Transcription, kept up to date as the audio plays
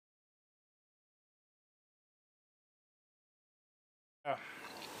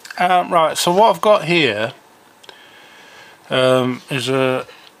Right, so what I've got here is a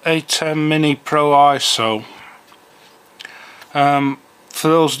ATEM Mini Pro ISO. For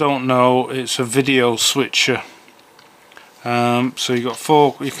those who don't know, it's a video switcher. So you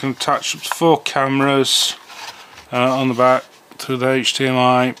can attach up to 4 cameras on the back through the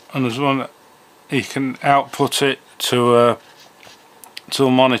HDMI, and there's one that you can output it to a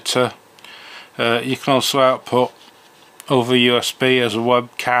monitor. You can also output over USB as a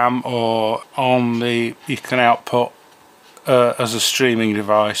webcam, or you can output as a streaming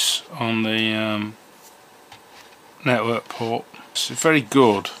device on the network port. It's very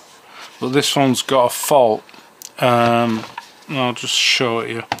good, but this one's got a fault. I'll just show it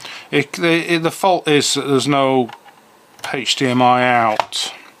you. The fault is that there's no HDMI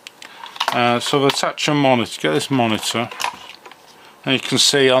out. So I've attached a monitor. Get this monitor, and you can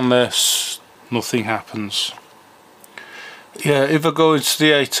see on this nothing happens. Yeah, if I go into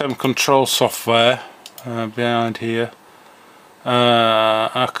the ATEM control software behind here,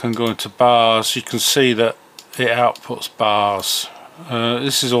 I can go into bars. You can see that it outputs bars.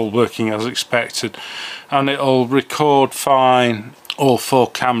 This is all working as expected, and it'll record fine all 4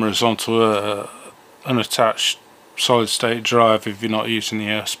 cameras onto an attached solid state drive if you're not using the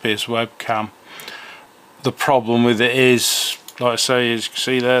USB as webcam. The problem with it is, like I say, as you can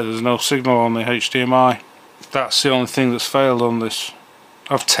see there's no signal on the HDMI. That's the only thing that's failed on this.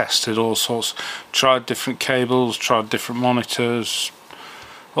 I've tested all sorts, tried different cables, tried different monitors,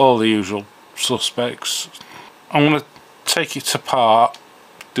 all the usual suspects. I'm going to take it apart,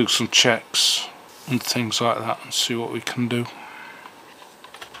 do some checks and things like that, and see what we can do.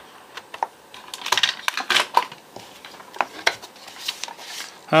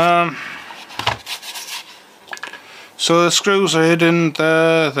 So the screws are hidden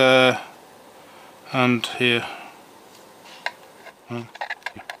there, and here.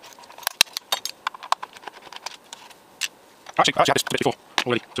 Actually, I had this before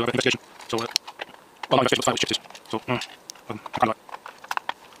already, so I've got investigation. So, well, my investigation looks like it's shifted. So, I kind of like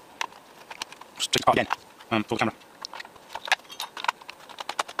just take it apart again for the camera.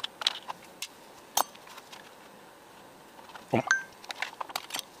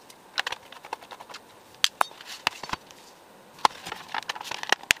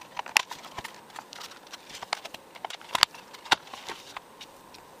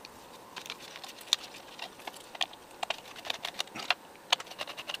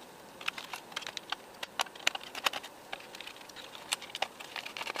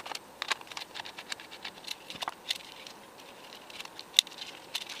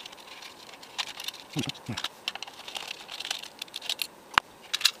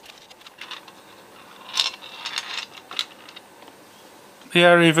 The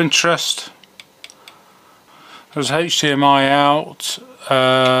area of interest, there's HDMI out,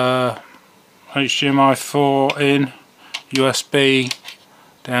 HDMI 4 in, USB,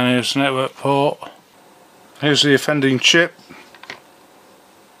 down here's the network port. Here's the offending chip.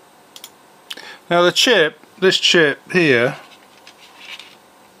 Now this chip here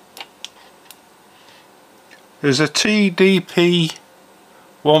is a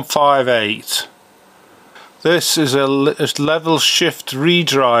TDP158. This is a level shift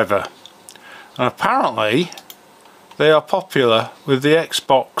redriver, and apparently they are popular with the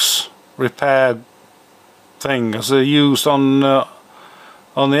Xbox repair thing, as they're used on the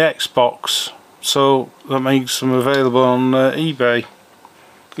Xbox, so that makes them available on eBay.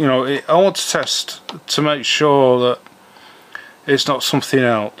 You know, I want to test to make sure that it's not something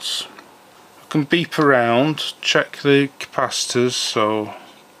else. I can beep around, check the capacitors. So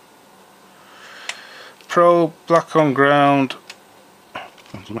Pro, black on ground.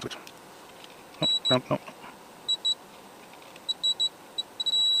 No.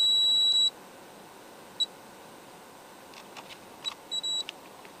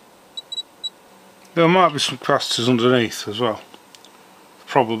 There might be some capacitors underneath as well.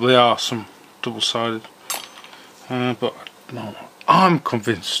 Probably are some double-sided, but no, I'm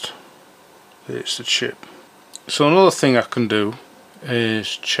convinced that it's the chip. So another thing I can do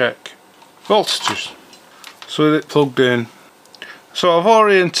is check voltages. So with it plugged in, so I've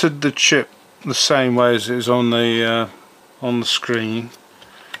oriented the chip the same way as it is on the screen.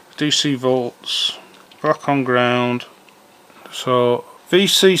 DC volts, black on ground. So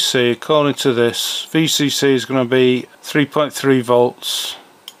VCC, according to this, VCC is going to be 3.3 volts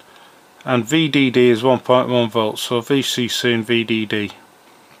and VDD is 1.1 volts. So VCC and VDD.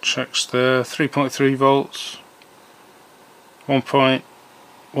 Checks there, 3.3 volts,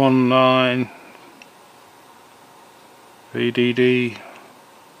 1.19 VDD,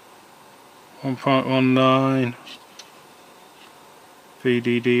 1.19,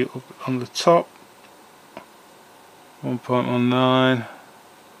 VDD up on the top, 1.19,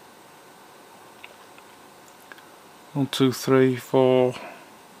 1, 2, 3, 4,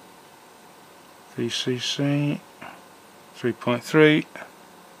 VCC, 3.3,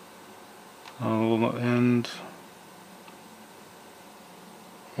 and one at the end,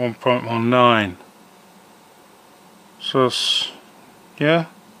 1.19. So it's, yeah,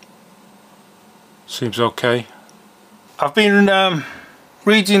 seems okay. I've been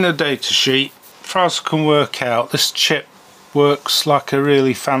reading the data sheet. As far as I can work out, this chip works like a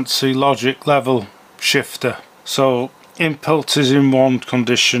really fancy logic level shifter. So input is in one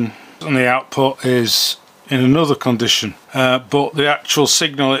condition and the output is in another condition, but the actual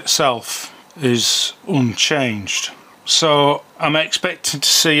signal itself is unchanged. So I'm expecting to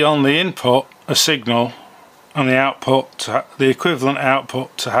see on the input a signal and the output, the equivalent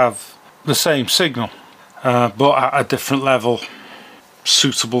output, to have the same signal, but at a different level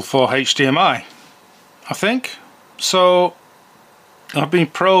suitable for HDMI, I think. So I've been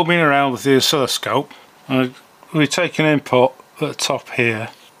probing around with the oscilloscope, and we take an input at the top here.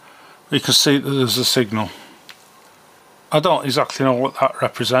 We can see that there's a signal. I don't exactly know what that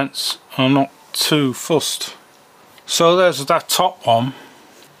represents. I'm not too fussed. So there's that top one.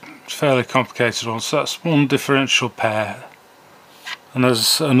 It's a fairly complicated one. So that's one differential pair, and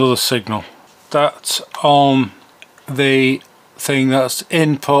there's another signal. That's on the thing that's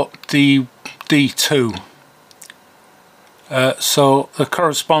input D2. So the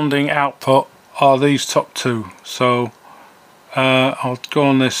corresponding output are these top two. So I'll go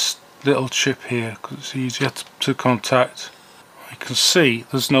on this little chip here because it's easier to contact. You can see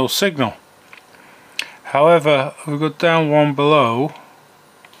there's no signal. However, if we go down one below,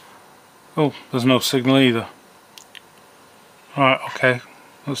 oh, there's no signal either. Right, okay,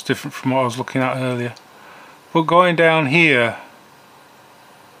 that's different from what I was looking at earlier. But going down here,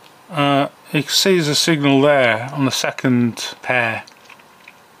 you can see there's a signal there on the second pair,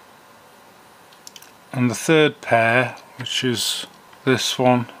 and the third pair, which is this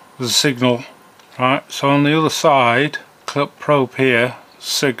one, there's a signal. Right, so on the other side, clip probe here,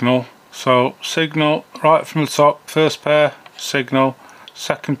 signal. So signal right from the top, first pair, signal,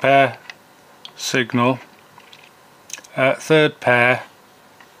 second pair, signal, third pair,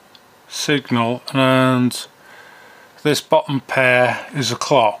 signal, and this bottom pair is a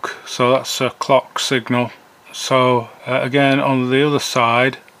clock, so that's a clock signal. So again on the other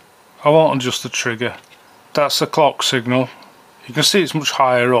side, I won't adjust the trigger, that's a clock signal. You can see it's much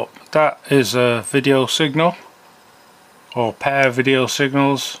higher up. That is a video signal, or pair of video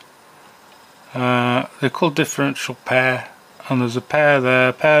signals. They're called differential pair, and there's a pair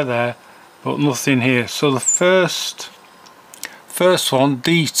there, but nothing here. So the first one,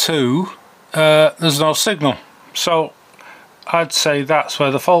 D2, there's no signal. So I'd say that's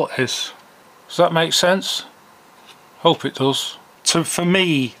where the fault is. Does that make sense? Hope it does. So for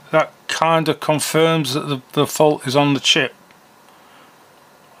me, that kind of confirms that the fault is on the chip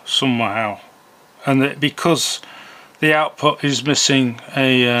somehow, and that because the output is missing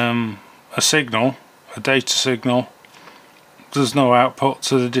a signal, a data signal, there's no output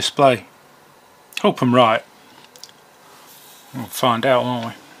to the display. Hope I'm right. We'll find out, won't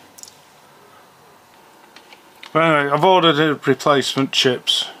we? But anyway, I've ordered replacement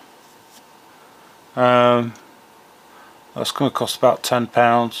chips. That's going to cost about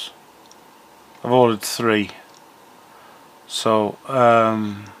 £10. I've ordered 3. So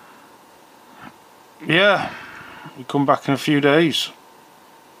yeah, we'll come back in a few days.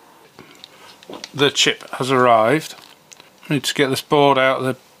 The chip has arrived. I need to get this board out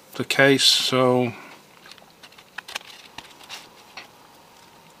of the case, so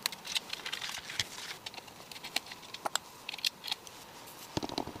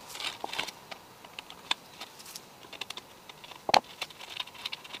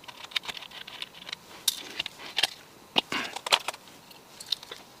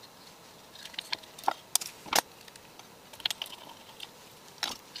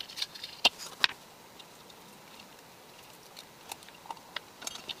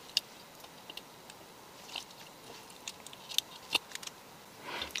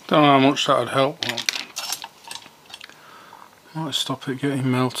don't know how much that would help. Might stop it getting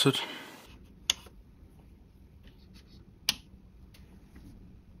melted.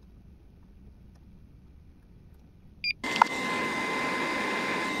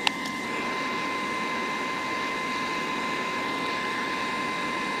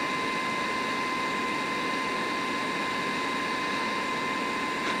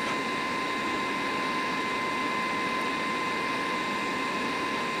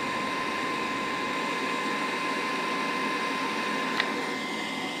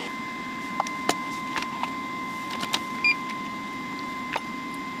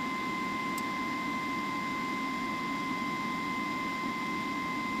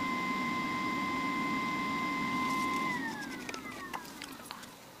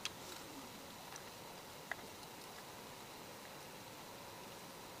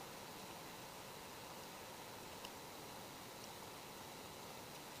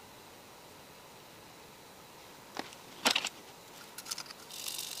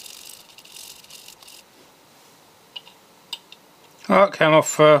 Well, that came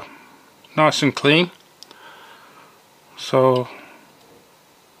off nice and clean, so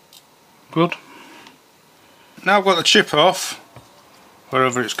good. Now I've got the chip off,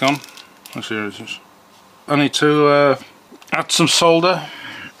 wherever it's gone. Let's see where it is. I need to add some solder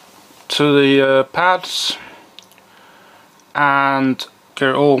to the pads and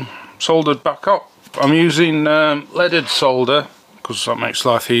get it all soldered back up. I'm using leaded solder because that makes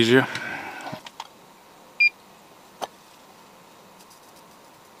life easier.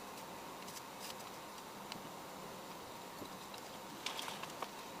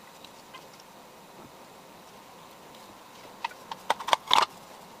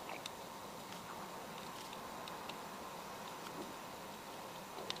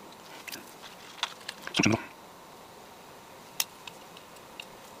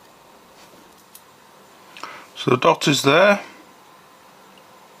 So the dot is there,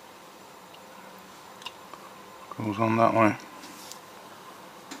 goes on that way.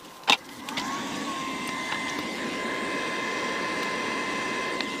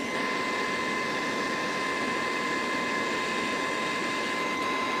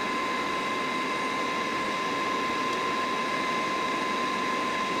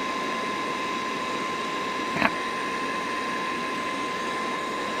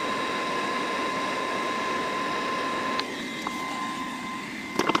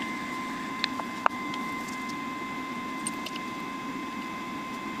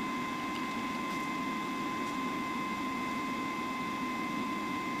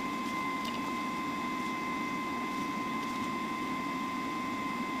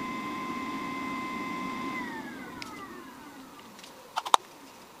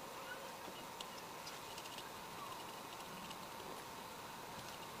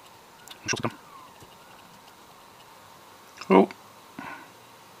 Oh,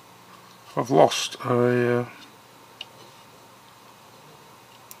 I've lost a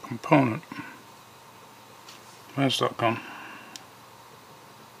component. Where's that gone?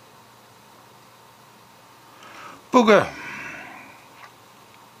 Bugger!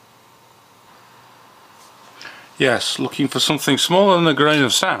 Yes, looking for something smaller than a grain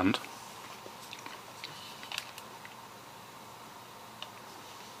of sand.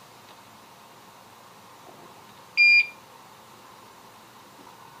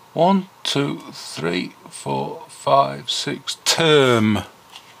 One, two, three, 4, 5, 6. Term.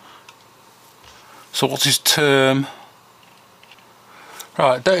 So what is term?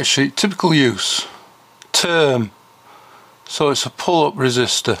 Right, datasheet, typical use. Term. So it's a pull-up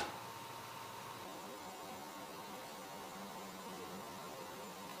resistor.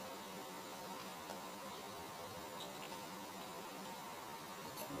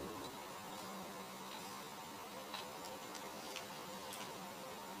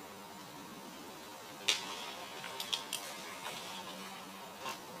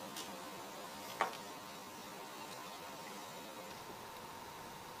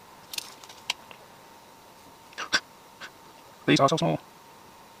 These are so small.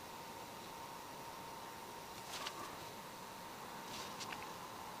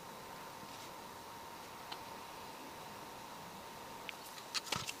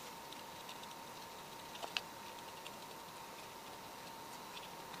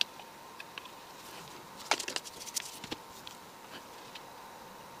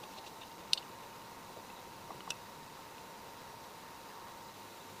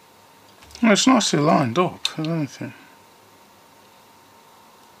 Well, it's nicely lined up, if anything.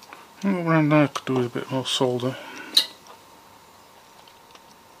 I think around there I could do with a bit more solder.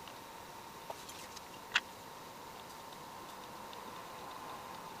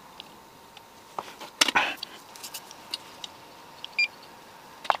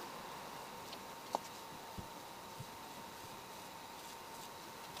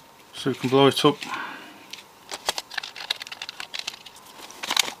 So we can blow it up.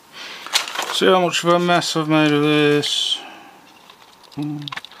 See how much of a mess I've made of this. Look!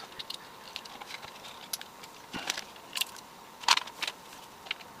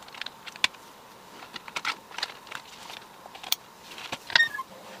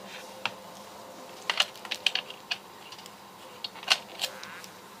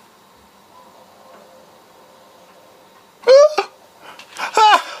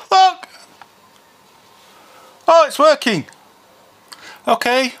 Oh, it's working!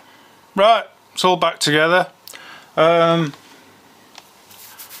 Okay, right, it's all back together.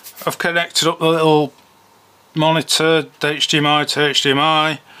 I've connected up the little monitor, HDMI to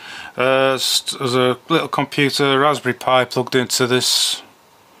HDMI. There's a little computer Raspberry Pi plugged into this,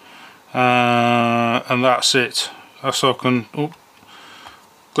 and that's it. So I can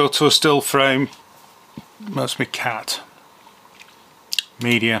go to a still frame. That's my cat.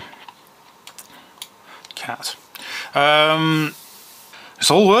 media. Cat.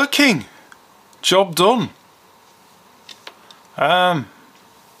 It's all working. Job done.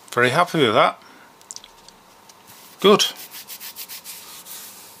 Very happy with that. Good.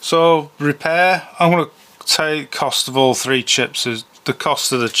 So repair, I'm going to take cost of all 3 chips is the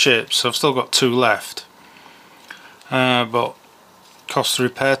cost of the chips. I've still got 2 left. But cost of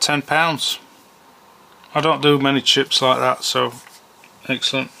repair £10. I don't do many chips like that, so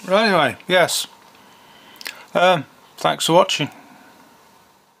excellent. Right, anyway, yes. Thanks for watching.